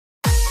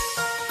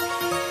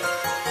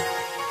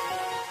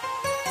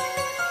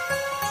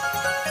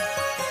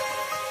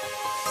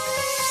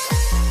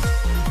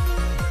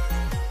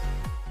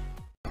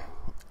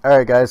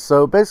Alright guys,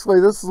 so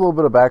basically this is a little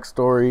bit of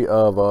backstory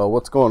of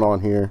what's going on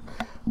here.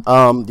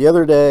 The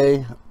other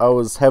day I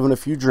was having a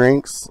few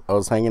drinks, I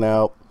was hanging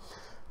out,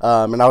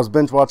 and I was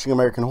binge watching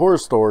American Horror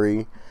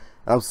Story.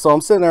 So I'm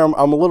sitting there,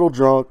 I'm a little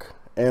drunk,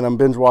 and I'm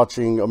binge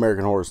watching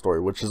American Horror Story,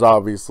 which is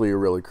obviously a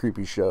really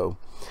creepy show.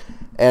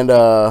 And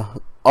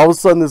all of a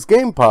sudden this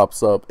game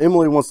pops up.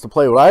 Emily wants to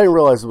play it. I didn't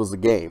realize it was a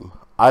game.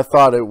 I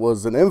thought it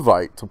was an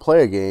invite to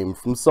play a game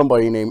from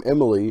somebody named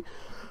Emily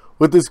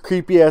with this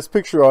creepy ass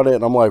picture on it,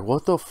 and I'm like,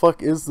 what the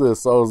fuck is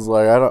this? I was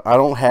like, I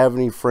don't have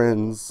any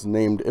friends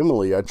named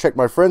Emily. I checked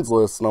my friends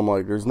list and I'm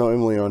like, there's no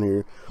Emily on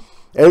here.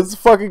 And it's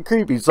fucking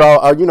creepy. So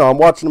I'm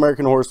watching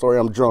American Horror Story,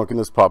 I'm drunk, and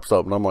this pops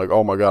up and I'm like,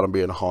 oh my god, I'm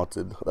being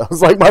haunted. That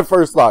was like my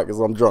first thought because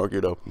I'm drunk,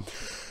 And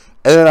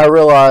then I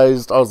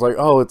realized, I was like,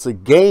 oh, it's a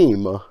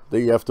game that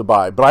you have to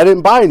buy. But I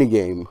didn't buy any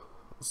game.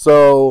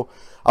 So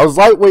I was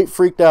lightweight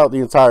freaked out the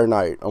entire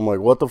night. I'm like,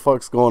 what the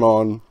fuck's going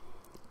on?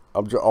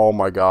 Oh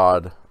my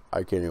god.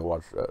 I can't even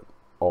watch that.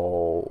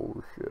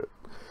 Oh, shit.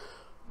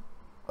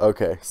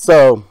 Okay,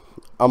 so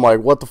I'm like,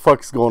 what the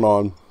fuck is going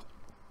on?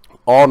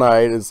 All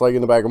night, it's like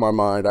in the back of my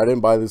mind. I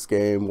didn't buy this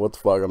game. What the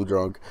fuck? I'm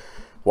drunk.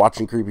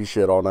 Watching creepy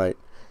shit all night.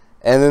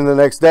 And then the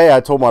next day, I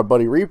told my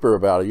buddy Reaper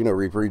about it.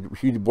 Reaper,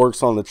 he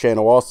works on the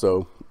channel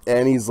also.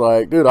 And he's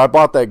like, dude, I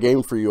bought that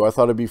game for you. I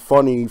thought it'd be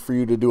funny for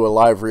you to do a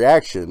live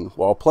reaction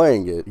while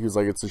playing it. He was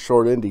like, it's a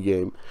short indie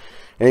game.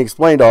 And he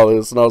explained all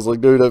this, and I was like,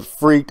 dude, it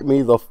freaked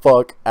me the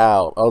fuck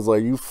out. I was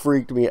like, you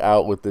freaked me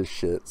out with this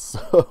shit.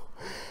 So,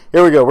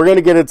 here we go. We're going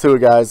to get into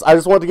it, guys. I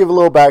just wanted to give a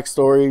little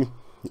backstory.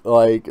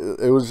 Like,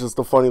 it was just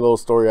a funny little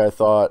story, I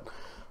thought.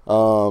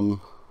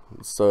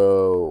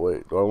 So,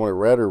 wait, do I want it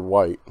red or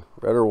white?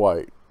 Red or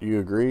white? Do you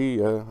agree?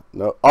 Yeah?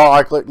 No. Oh,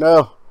 I clicked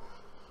no.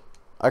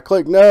 I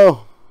clicked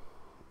no.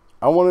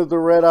 I wanted the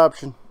red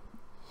option.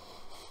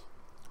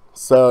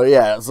 So,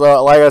 yeah.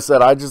 So, like I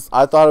said, I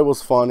thought it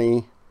was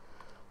funny.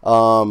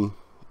 I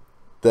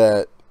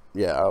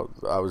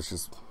was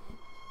just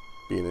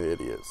being an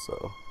idiot,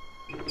 so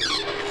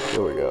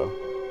here we go.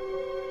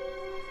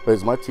 Wait,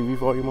 is my TV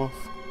volume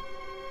off?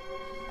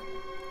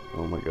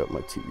 Oh my god,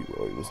 my TV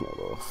volume is not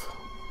off.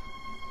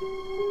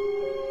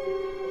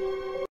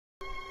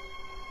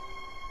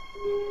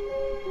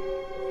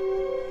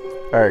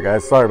 Alright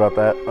guys, sorry about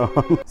that.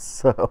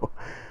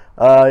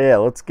 Yeah,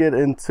 let's get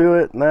into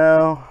it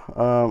now.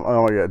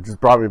 Oh my god, it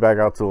just brought me back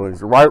out to the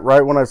links. Right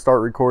when I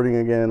start recording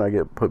again, I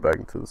get put back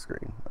into the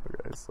screen.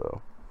 Okay,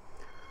 so.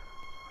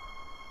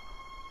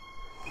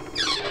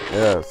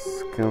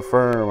 Yes,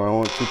 confirm, I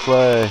want to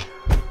play.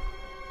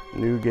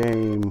 New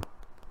game.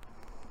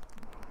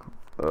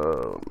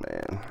 Oh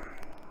man.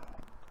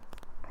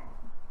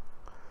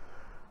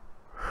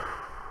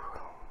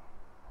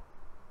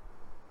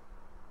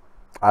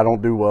 I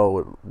don't do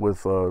well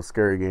with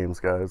scary games,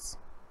 guys.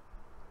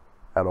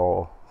 At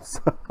all.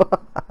 So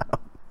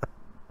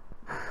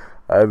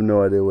I have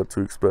no idea what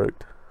to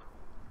expect.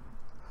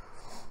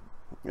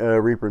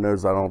 Reaper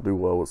knows I don't do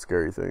well with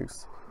scary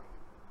things.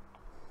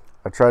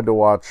 I tried to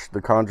watch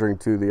The Conjuring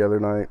 2 the other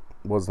night.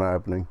 Wasn't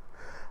happening.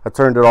 I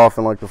turned it off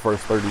in like the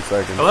first 30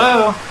 seconds.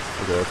 Hello?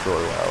 Okay, that's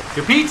really loud.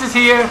 Your pizza's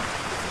here!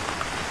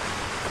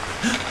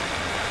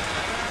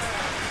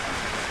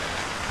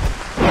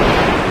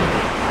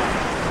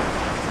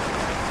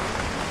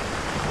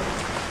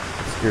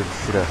 Scared the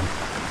shit out of me.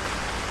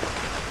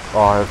 Oh,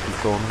 I have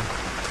control now.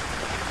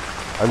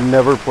 I've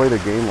never played a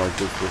game like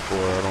this before.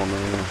 I don't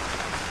know.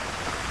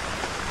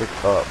 Pick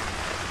up.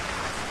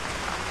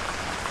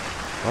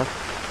 What?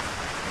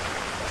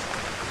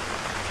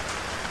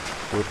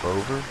 Flip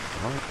over?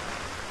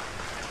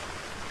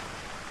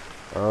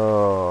 What?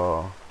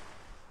 Oh.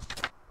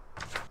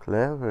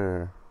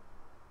 Clever.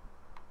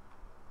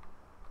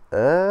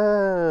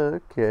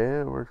 Okay,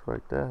 it works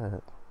like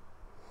that.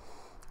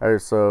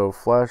 Alright, so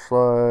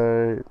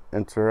flashlight,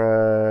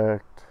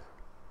 interact.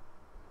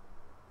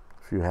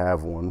 If you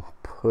have one,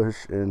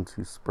 push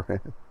into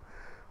sprint,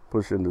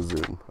 push into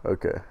zoom.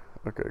 Okay,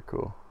 okay,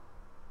 cool.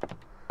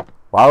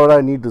 Why would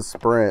I need to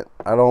sprint?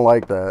 I don't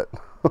like that.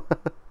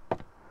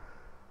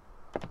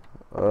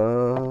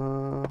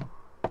 I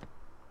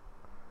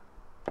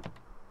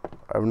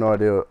have no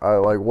idea.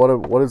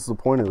 What is the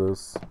point of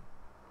this?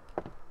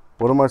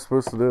 What am I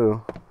supposed to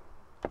do?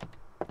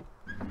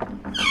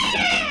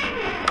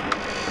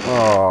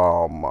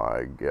 Oh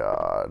my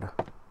god.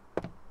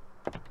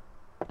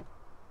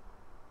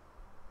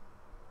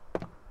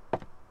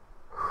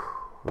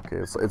 Okay,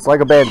 it's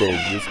like a band-aid.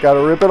 You just gotta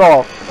rip it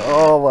off.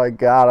 Oh my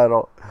god, I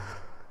don't...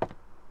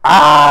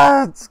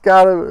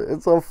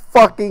 it's a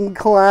fucking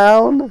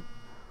clown.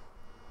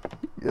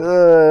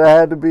 It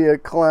had to be a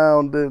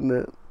clown, didn't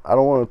it? I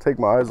don't want to take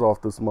my eyes off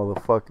this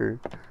motherfucker.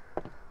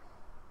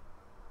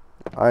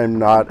 I am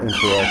not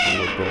interacting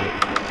with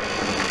that.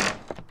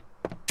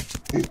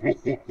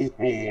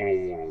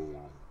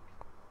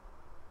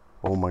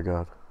 Oh my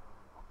god.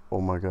 Oh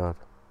my god.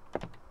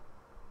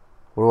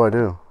 What do I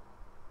do?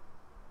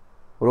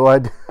 What do I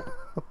do?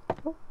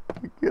 Oh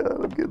my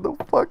god, I'm getting the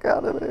fuck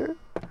out of there.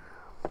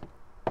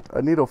 I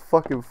need a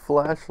fucking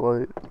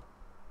flashlight.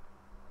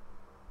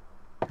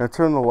 Can I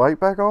turn the light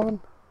back on?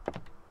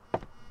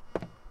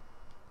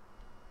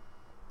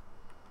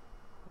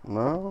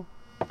 No?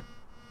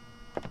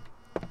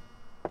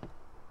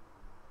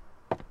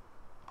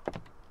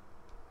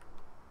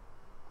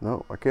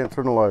 No, I can't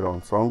turn the light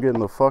on, so I'm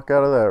getting the fuck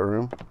out of that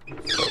room.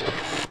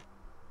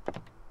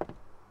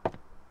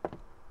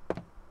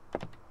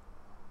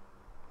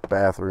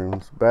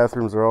 Bathrooms.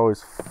 Bathrooms are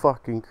always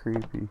fucking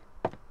creepy.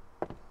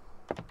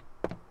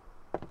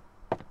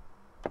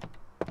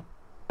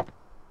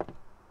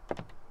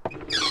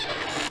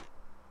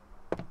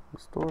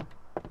 This door?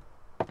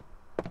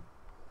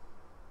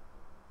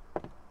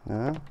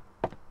 Yeah?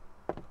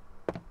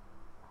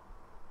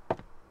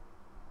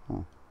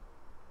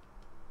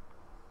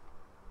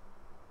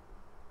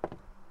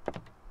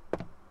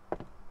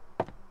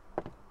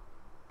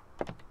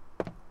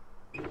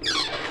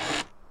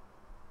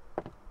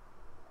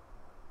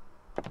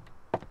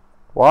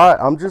 Why?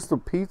 I'm just a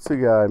pizza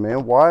guy,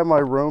 man. Why am I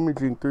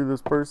rummaging through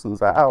this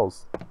person's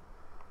house?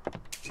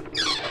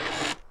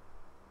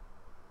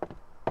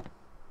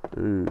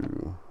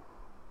 Ooh.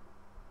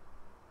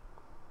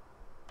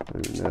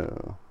 Ooh,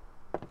 no.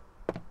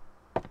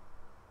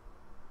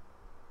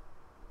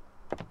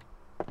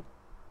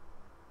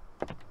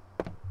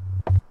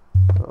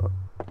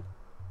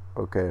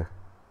 Okay.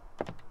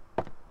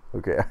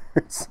 Okay, I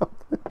heard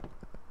something.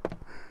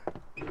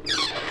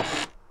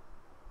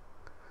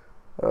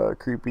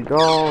 Creepy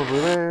doll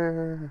over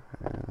there.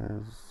 And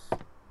there's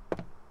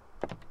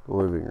the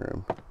living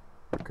room.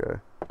 Okay.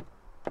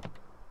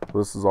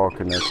 This is all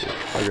connected.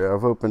 Okay,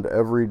 I've opened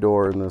every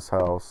door in this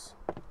house.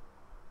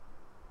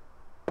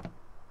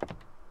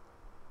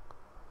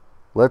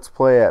 Let's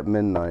play at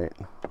midnight.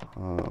 I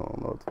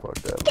don't know what the fuck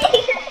that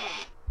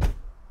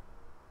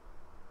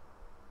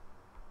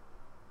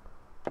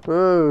is.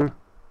 Oh.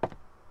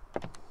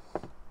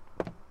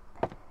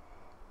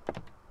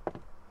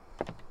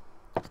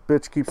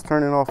 Bitch keeps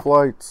turning off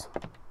lights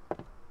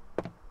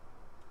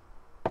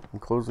and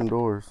closing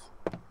doors.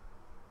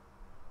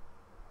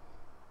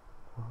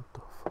 What the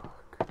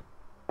fuck?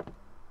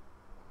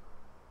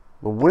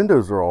 The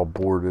windows are all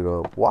boarded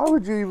up. Why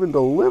would you even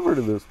deliver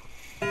to this?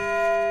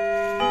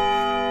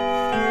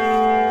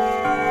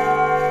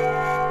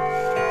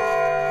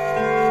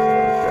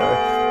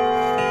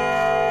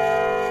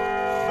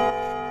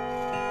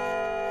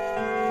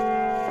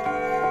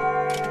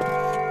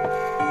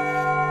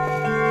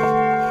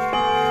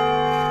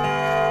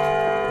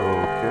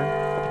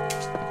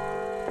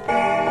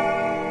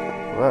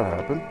 That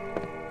happened.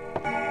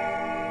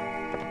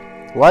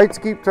 Lights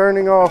keep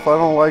turning off. I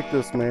don't like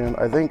this, man.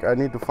 I think I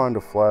need to find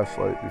a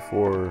flashlight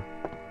before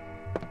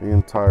the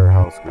entire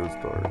house goes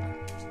dark.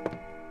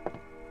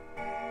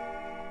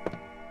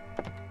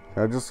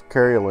 Can I just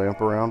carry a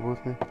lamp around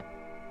with me?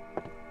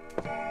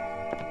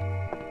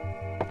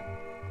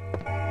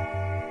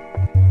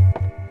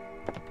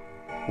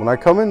 When I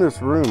come in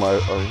this room, I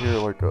hear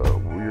like a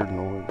weird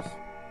noise.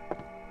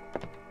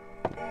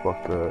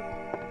 Fuck that.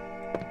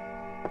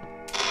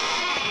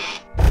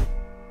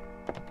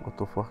 What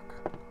the fuck?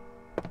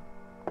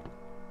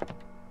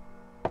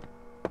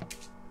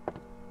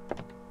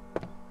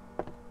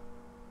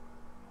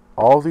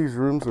 All these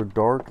rooms are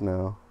dark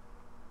now.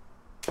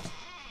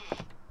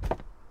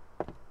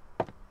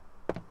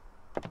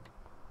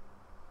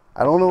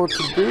 I don't know what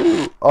to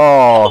do.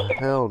 Oh,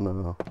 hell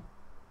no.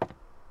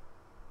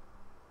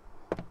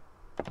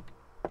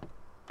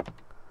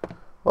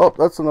 Oh,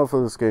 that's enough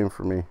of this game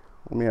for me.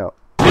 Let me out.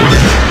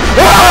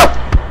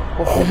 Ah!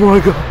 Oh my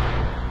god.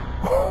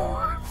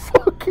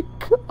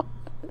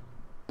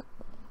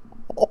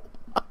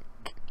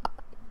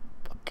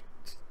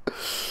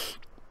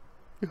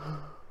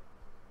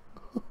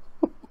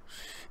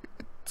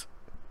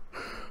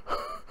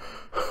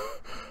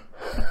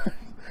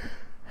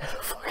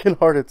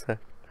 Heart attack.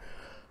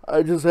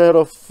 I just had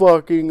a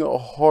fucking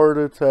heart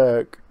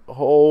attack.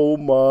 Oh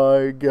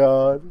my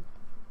god.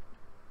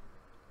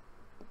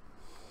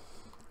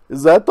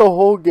 Is that the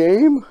whole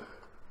game?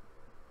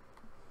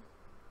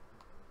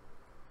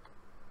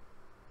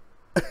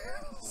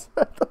 Is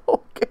that the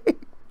whole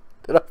game?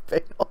 Did I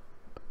fail?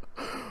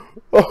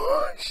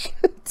 Oh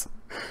shit.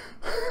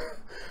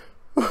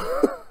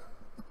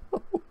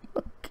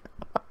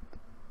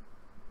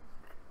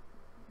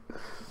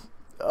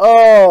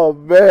 Oh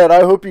man, I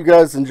hope you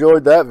guys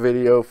enjoyed that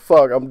video.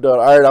 Fuck, I'm done.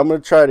 Alright, I'm gonna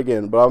try it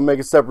again, but I'll make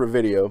a separate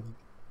video.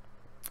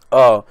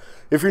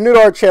 If you're new to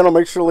our channel,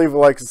 make sure to leave a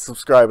like and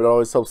subscribe. It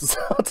always helps us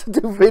out to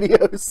do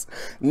videos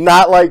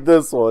not like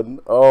this one.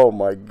 Oh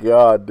my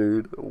god,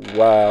 dude.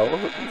 Wow.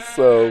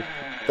 So,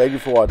 thank you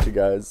for watching,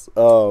 guys.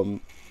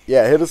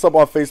 Yeah, hit us up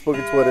on Facebook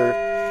and Twitter.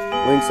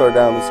 Links are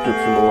down in the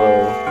description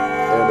below.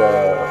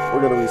 And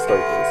we're gonna restart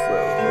this, so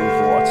thank you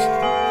for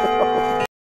watching.